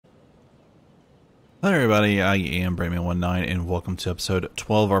Hello everybody, I am Brayman19 and welcome to episode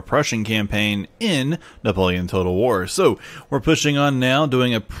 12 of our Prussian campaign in Napoleon Total War. So, we're pushing on now,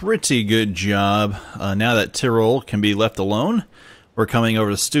 doing a pretty good job. Now that Tyrol can be left alone, we're coming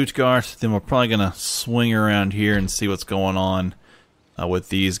over to Stuttgart, then we're probably going to swing around here and see what's going on with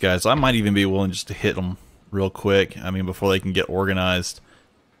these guys. I might even be willing just to hit them real quick, before they can get organized.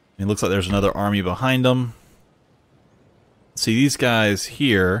 It looks like there's another army behind them. See, these guys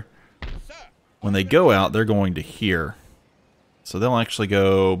here, when they go out, they're going to here. So they'll actually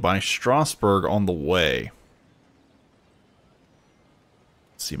go by Strasbourg on the way.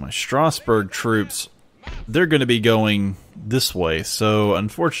 Let's see, my Strasbourg troops, they're going to be going this way. So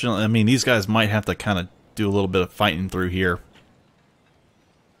unfortunately, these guys might have to kind of do a little bit of fighting through here.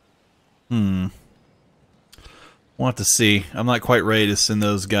 We'll have to see. I'm not quite ready to send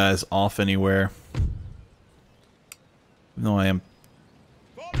those guys off anywhere. Even though I am...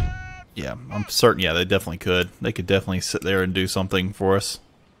 Yeah, I'm certain, yeah, they definitely could. They could definitely sit there and do something for us.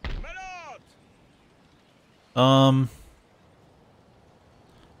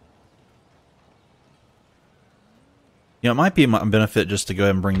 Yeah, it might be my benefit just to go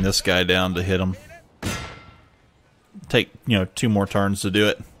ahead and bring this guy down to hit him. Take, 2 more turns to do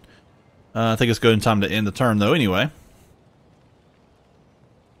it. I think it's good in time to end the turn, though, anyway.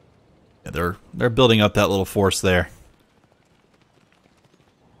 Yeah, they're building up that little force there.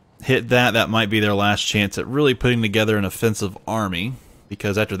 Hit that, that might be their last chance at really putting together an offensive army,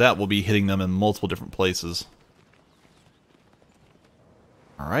 because after that we'll be hitting them in multiple different places.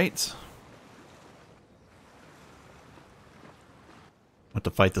 Alright. Have to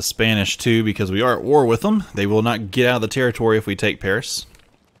fight the Spanish too, because we are at war with them. They will not get out of the territory if we take Paris.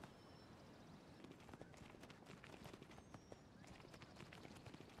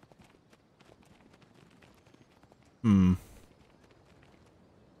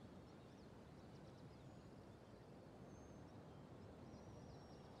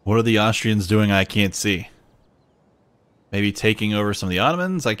 What are the Austrians doing I can't see? Maybe taking over some of the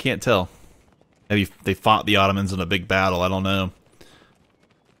Ottomans? I can't tell. Maybe they fought the Ottomans in a big battle, I don't know.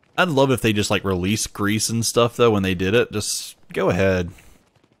 I'd love if they just like released Greece and stuff though when they did it. Just go ahead.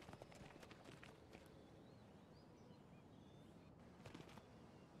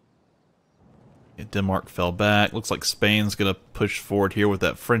 Yeah, Denmark fell back. Looks like Spain's gonna push forward here with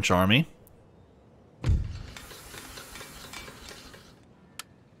that French army.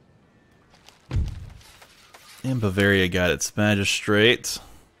 And Bavaria got its magistrate.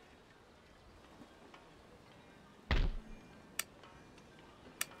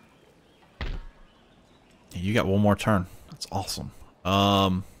 You got one more turn. That's awesome.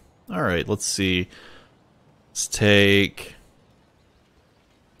 Alright, let's see. Let's take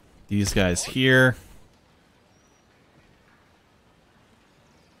these guys here.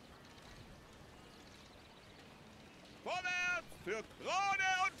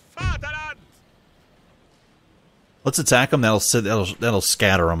 Let's attack them. That'll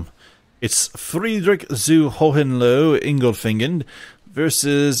scatter them. It's Friedrich zu Hohenlohe Ingolfingen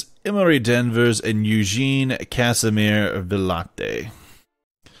versus Emery Danvers and Eugene Casimir Villate.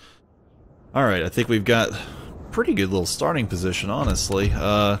 Alright, I think we've got pretty good little starting position, honestly.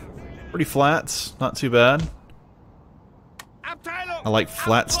 Pretty flat, not too bad. I like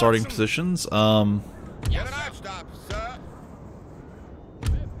flat starting positions.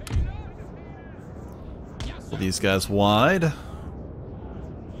 Pull these guys wide.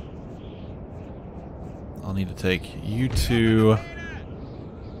 I'll need to take you two.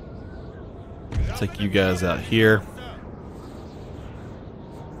 Take you guys out here.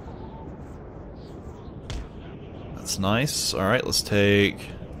 That's nice. Alright, let's take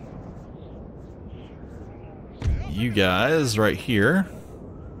you guys right here.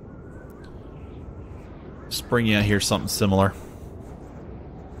 Just bring you out here something similar.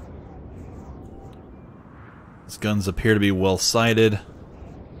 These guns appear to be well sighted.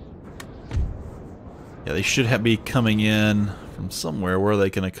 Yeah, they should be coming in from somewhere. Where are they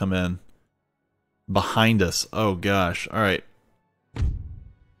going to come in? Behind us. Oh gosh. Alright.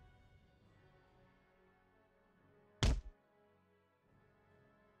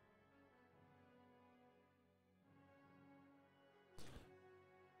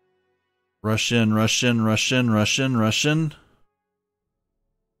 Russian.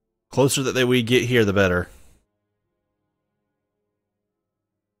 Closer that we get here, the better.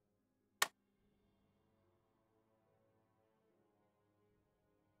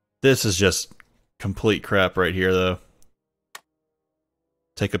 This is just complete crap right here, though.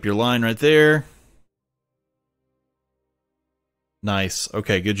 Take up your line right there. Nice.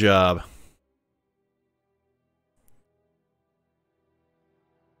 Okay, good job.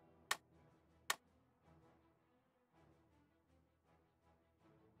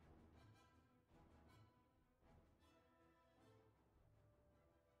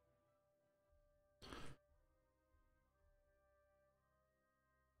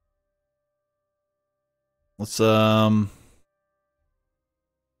 Let's you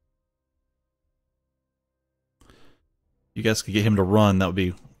guys could get him to run, that would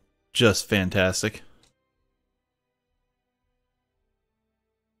be just fantastic.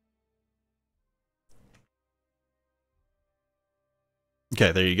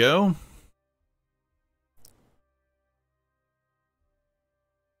 Okay, there you go.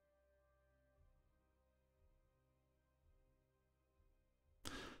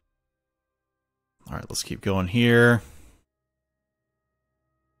 All right, let's keep going here.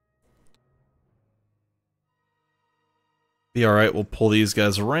 Be all right, we'll pull these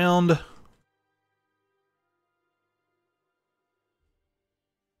guys around.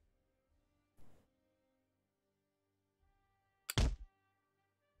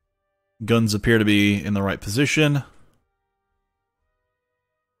 Guns appear to be in the right position.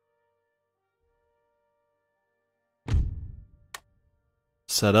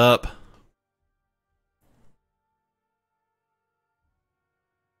 Set up.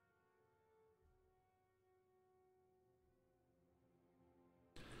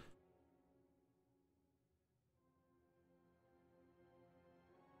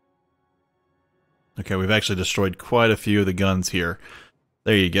 Okay, we've actually destroyed quite a few of the guns here.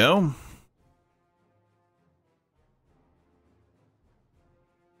 There you go.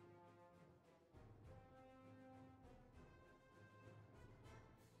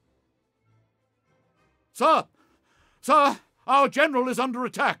 Sir! Sir! Our general is under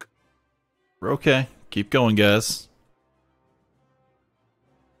attack! Okay, keep going, guys.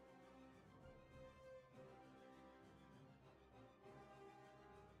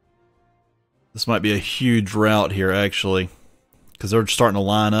 This might be a huge rout here, actually, because they're starting to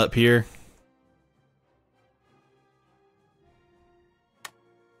line up here.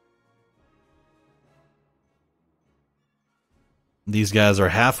 These guys are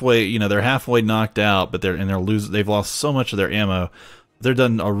halfway, you know, they're halfway knocked out, but they've lost so much of their ammo. They're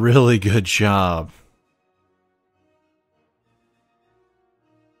done a really good job.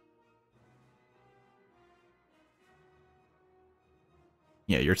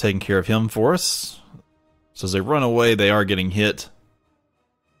 Yeah, you're taking care of him for us. So as they run away, they are getting hit.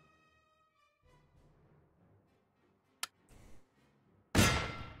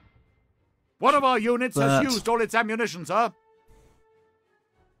 One of our units has used all its ammunition, sir.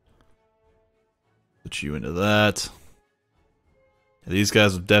 Put you into that. These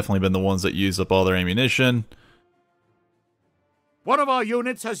guys have definitely been the ones that use up all their ammunition. One of our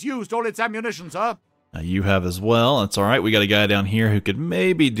units has used all its ammunition, sir. Now you have as well. That's alright. We got a guy down here who could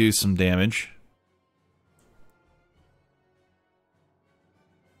maybe do some damage.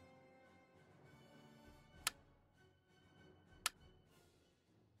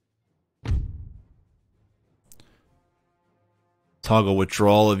 Toggle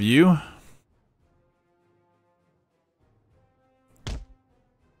withdrawal of you.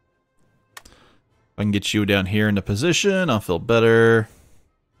 If I can get you down here into position, I'll feel better.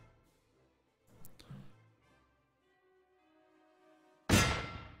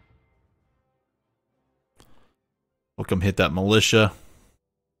 We'll come hit that militia.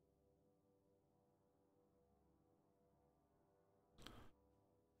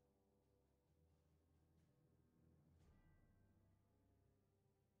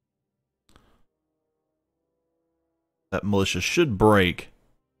 That militia should break.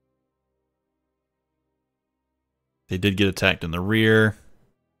 They did get attacked in the rear.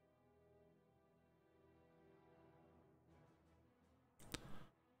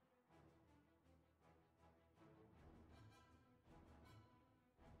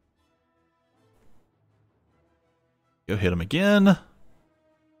 Go hit him again.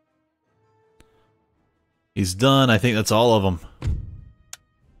 He's done. I think that's all of them.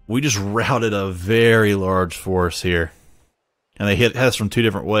 We just routed a very large force here. And they hit us from two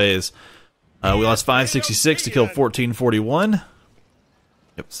different ways. We lost 566 to kill 1441.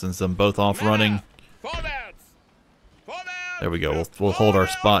 Yep, sends them both off running. There we go. We'll hold our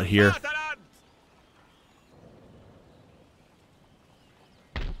spot here.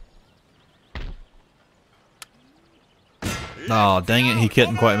 Oh, dang it. He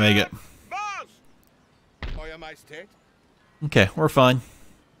couldn't quite make it. Okay, we're fine.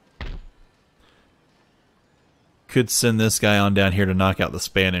 Could send this guy on down here to knock out the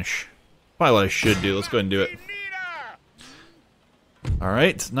Spanish. Probably what I should do. Let's go ahead and do it.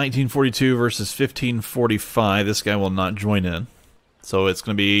 Alright, 1942 versus 1545. This guy will not join in. So it's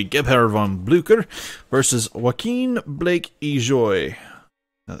going to be Gebhard von Blücher versus Joaquin Blake Ijoy.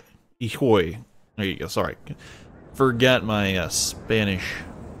 Ijoy. There you go, sorry. Forgot my Spanish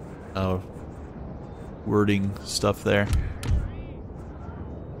wording stuff there.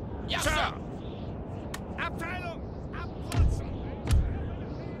 Yes, sir.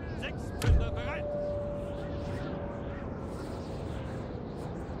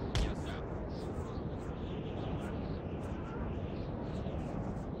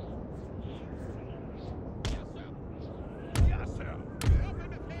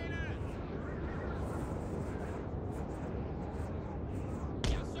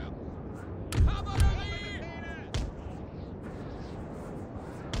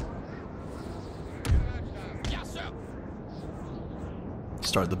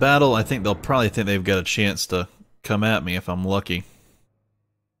 Start the battle. I think they'll probably think they've got a chance to come at me if I'm lucky.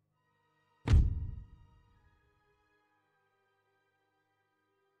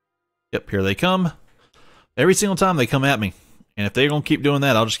 Yep, here they come. Every single time they come at me. And if they're going to keep doing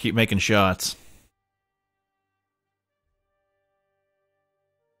that, I'll just keep making shots.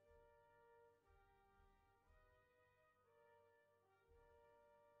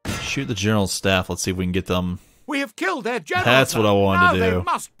 Shoot the general's staff. Let's see if we can get them. We have killed their general. That's what I wanted to do. Now they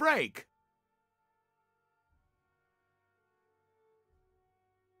must break.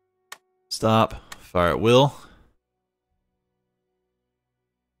 Stop. Fire at will.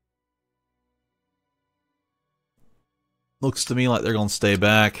 Looks to me like they're going to stay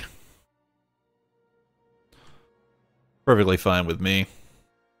back. Perfectly fine with me.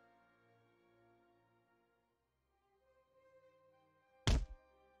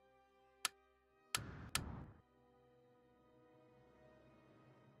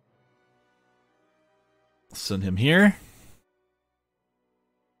 Send him here.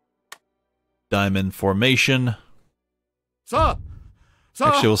 Diamond formation. Sir! Sir!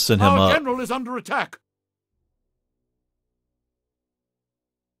 Actually, we'll send him our up. general is under attack.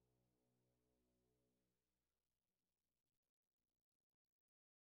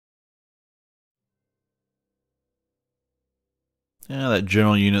 Yeah, that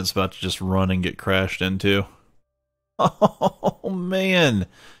general unit's about to just run and get crashed into. Oh, man.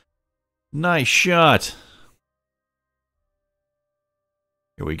 Nice shot.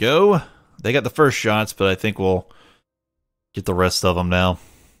 Here we go. They got the first shots, but I think we'll get the rest of them now.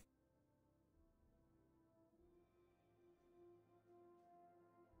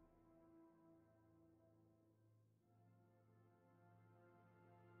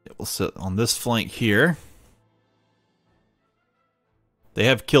 We'll sit on this flank here. They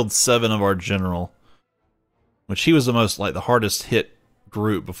have killed 7 of our general, which he was the most, like, the hardest hit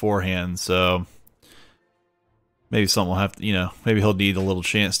group beforehand, so maybe something will have to, you know, maybe he'll need a little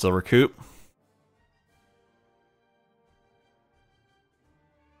chance to recoup.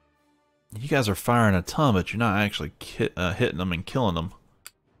 You guys are firing a ton, but you're not actually hitting them and killing them.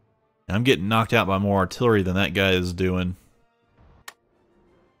 And I'm getting knocked out by more artillery than that guy is doing.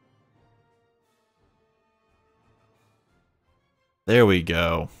 There we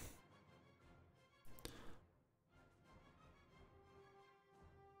go.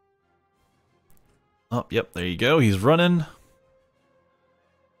 Oh, yep, there you go. He's running.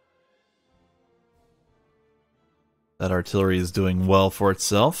 That artillery is doing well for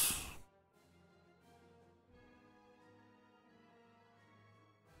itself.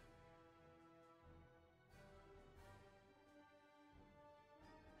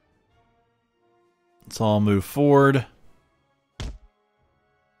 Let's all move forward.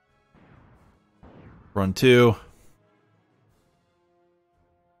 Run 2.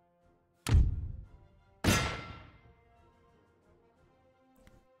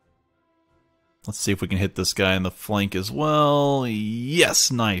 Let's see if we can hit this guy in the flank as well.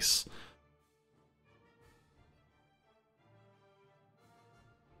 Yes, nice.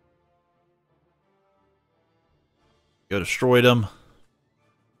 Go destroyed him.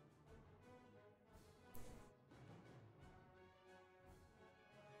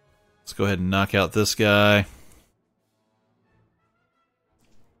 Let's go ahead and knock out this guy.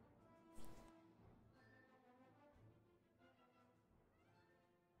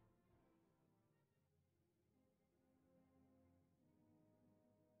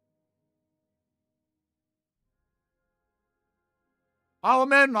 Our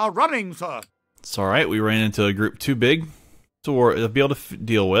men are running, sir. It's alright, we ran into a group too big to be able to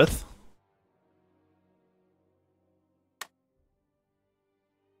deal with.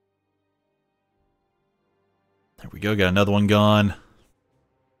 There we go, got another one gone.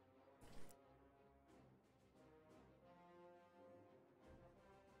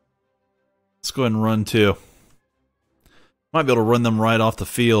 Let's go ahead and run 2. Might be able to run them right off the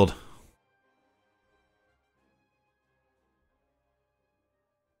field.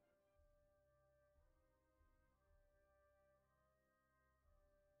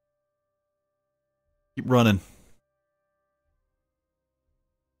 Keep running.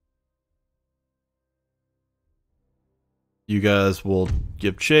 You guys will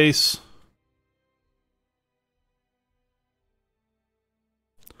give chase.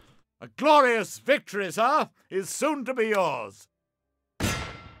 A glorious victory, sir, is soon to be yours.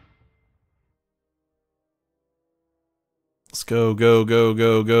 Let's go, go, go,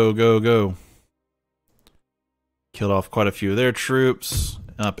 go, go, go, go. Killed off quite a few of their troops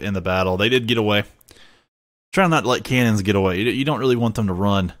up in the battle. They did get away. Try not to let cannons get away. You don't really want them to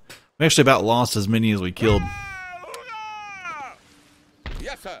run. We actually about lost as many as we killed.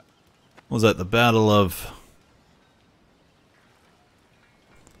 sir. What was that? The Battle of...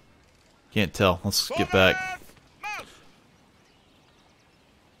 Can't tell. Let's get back. March!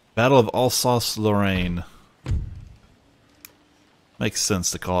 Battle of Alsace-Lorraine. Makes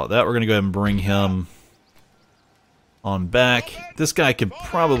sense to call it that. We're going to go ahead and bring him on back. This guy could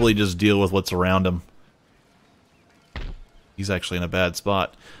probably just deal with what's around him. He's actually in a bad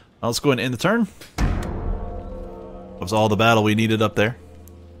spot. Let's go ahead and end the turn. That was all the battle we needed up there.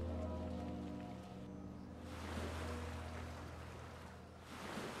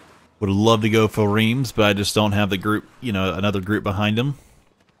 Would love to go for Reims, but I just don't have the group, you know, another group behind him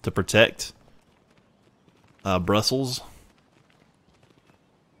to protect Brussels.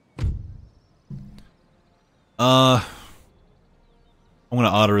 I'm going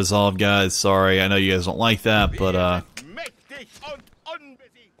to auto-resolve, guys. Sorry, I know you guys don't like that, but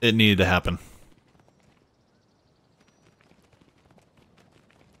it needed to happen.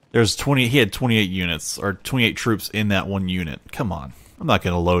 There's 20. He had 28 units, or 28 troops in that one unit. Come on. I'm not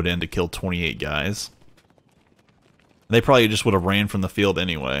going to load in to kill 28 guys. They probably just would have ran from the field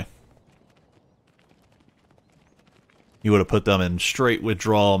anyway. You would have put them in straight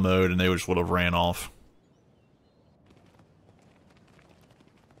withdrawal mode and they just would have ran off.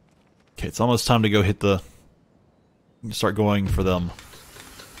 Okay, it's almost time to go hit the... Start going for them.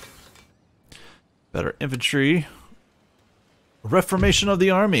 Better infantry. Reformation of the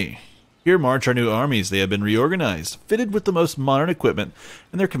army. Here march our new armies. They have been reorganized, fitted with the most modern equipment,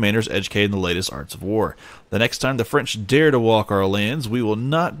 and their commanders educated in the latest arts of war. The next time the French dare to walk our lands, we will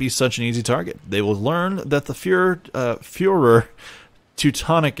not be such an easy target. They will learn that the Führer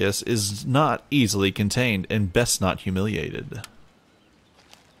Teutonicus is not easily contained, and best not humiliated.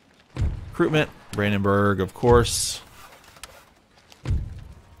 Recruitment, Brandenburg, of course.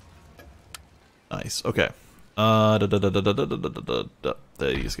 Nice, okay.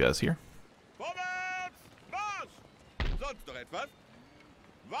 These guys here.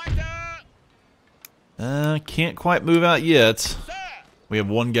 Can't quite move out yet. We have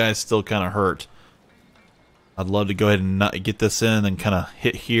one guy still kind of hurt. I'd love to go ahead and not get this in and kind of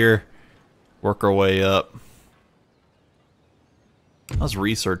hit here. Work our way up. How's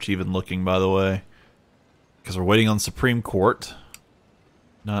research even looking, by the way? Because we're waiting on Supreme Court.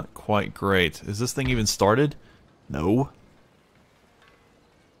 Not quite great. Is this thing even started? No.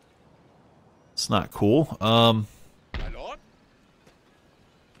 It's not cool. My Lord.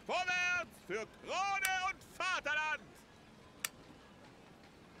 Vorwärts für Krone und Vaterland.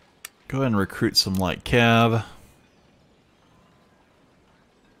 Go ahead and recruit some light cav.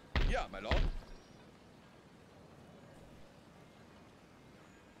 Ja, my Lord.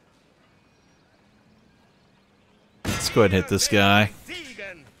 Let's go ahead and hit this guy.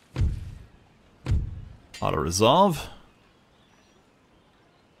 Siegen. Auto-resolve.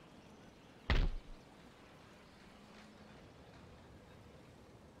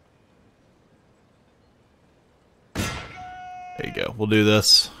 There you go. We'll do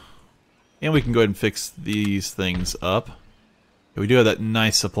this. And we can go ahead and fix these things up. We do have that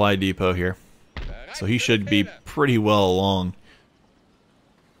nice supply depot here. So he should be pretty well along.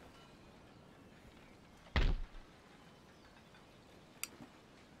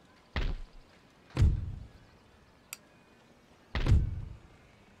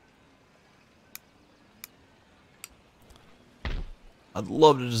 I'd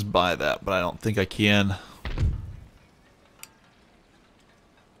love to just buy that, but I don't think I can.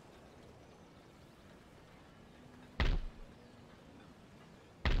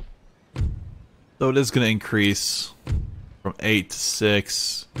 So it is going to increase from 8 to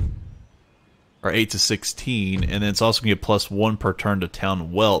 6, or 8 to 16, and then it's also going to get +1 per turn to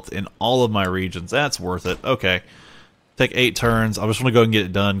town wealth in all of my regions. That's worth it. Okay. Take 8 turns. I just want to go and get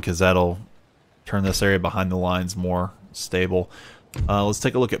it done because that'll turn this area behind the lines more stable. Let's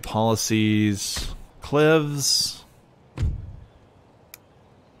take a look at policies. Cleves.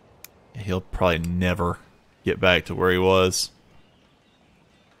 He'll probably never get back to where he was.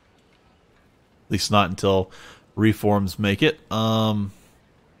 At least not until reforms make it. Tyrol.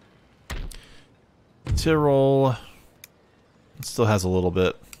 It still has a little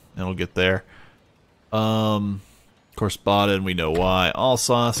bit. It'll get there. Of course, Baden, we know why.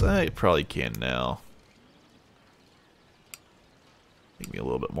 Alsace, it probably can now. Give me a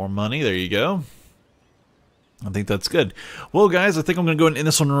little bit more money. There you go. I think that's good. Well, guys, I think I'm going to go and end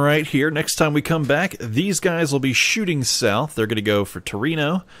this one right here. Next time we come back, these guys will be shooting south. They're going to go for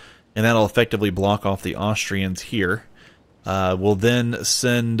Torino, and that'll effectively block off the Austrians here. We'll then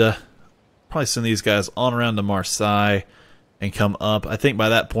send, probably send these guys on around to Marseille and come up. I think by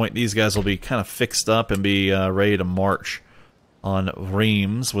that point, these guys will be kind of fixed up and be ready to march on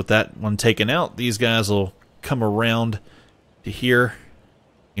Reims. With that one taken out, these guys will come around to here,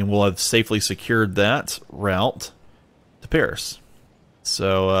 and we'll have safely secured that route to Paris.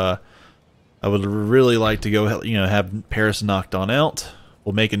 So I would really like to go, have Paris knocked on out.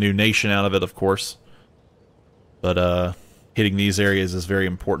 We'll make a new nation out of it, of course. But hitting these areas is very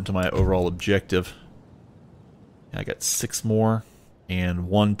important to my overall objective. I got 6 more, and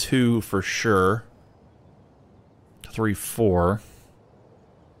 1, 2 for sure. 3, 4.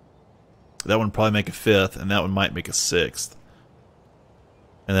 That one probably make a 5th, and that one might make a 6th.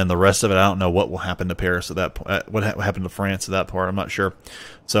 And then the rest of it, I don't know what will happen to Paris at that point. What happened to France at that part, I'm not sure.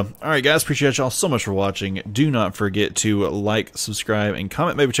 So, alright guys, appreciate y'all so much for watching. Do not forget to like, subscribe, and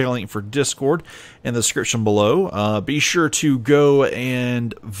comment. Maybe check out the link for Discord in the description below. Be sure to go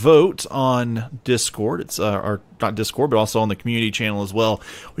and vote on Discord. It's or not Discord, but also on the community channel as well.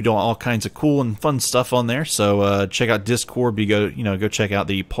 We do all kinds of cool and fun stuff on there. So check out Discord. Go check out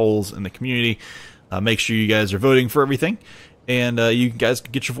the polls in the community. Make sure you guys are voting for everything. And you guys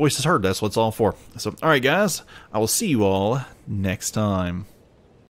can get your voices heard. That's what it's all for. So, alright guys, I will see you all next time.